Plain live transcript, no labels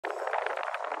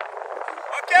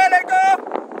Okay, let go.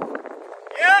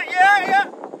 Yeah.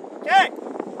 Okay.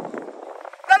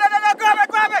 No,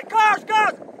 grab it. Cars.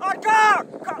 On cars.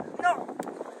 No.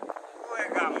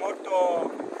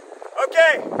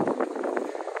 Okay.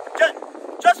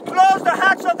 Just close the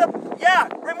hatch of the,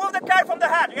 remove the kite from the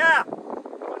hatch, yeah.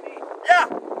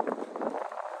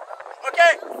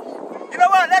 Okay. You know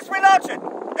what, let's relaunch it.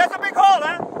 There's a big hole,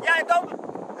 huh? Yeah,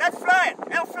 let's fly it.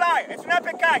 I'll fly it. It's an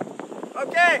epic kite.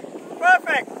 Okay,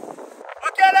 perfect.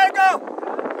 Okay, let it go.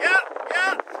 Yeah.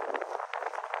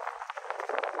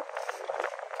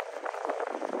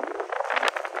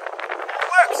 It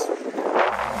works.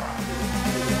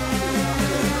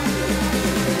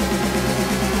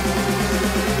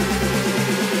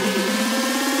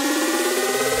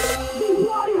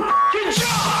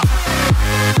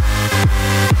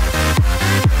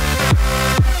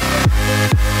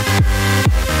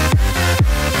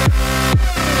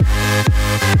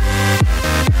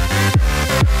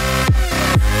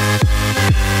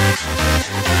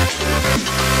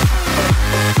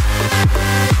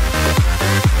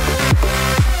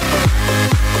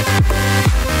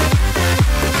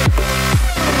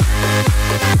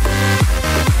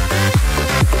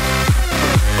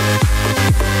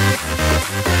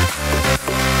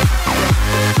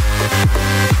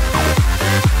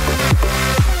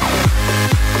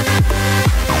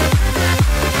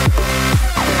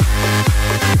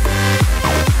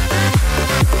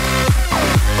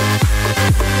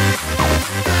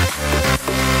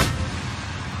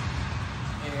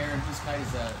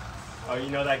 Oh, you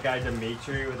know that guy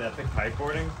Dimitri with epic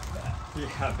kiteboarding?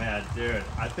 Yeah, man, dude.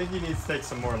 I think he needs to take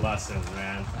some more lessons,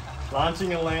 man.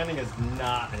 Launching and landing is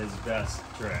not his best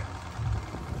trick.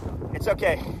 It's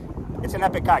okay. It's an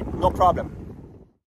epic kite, no problem.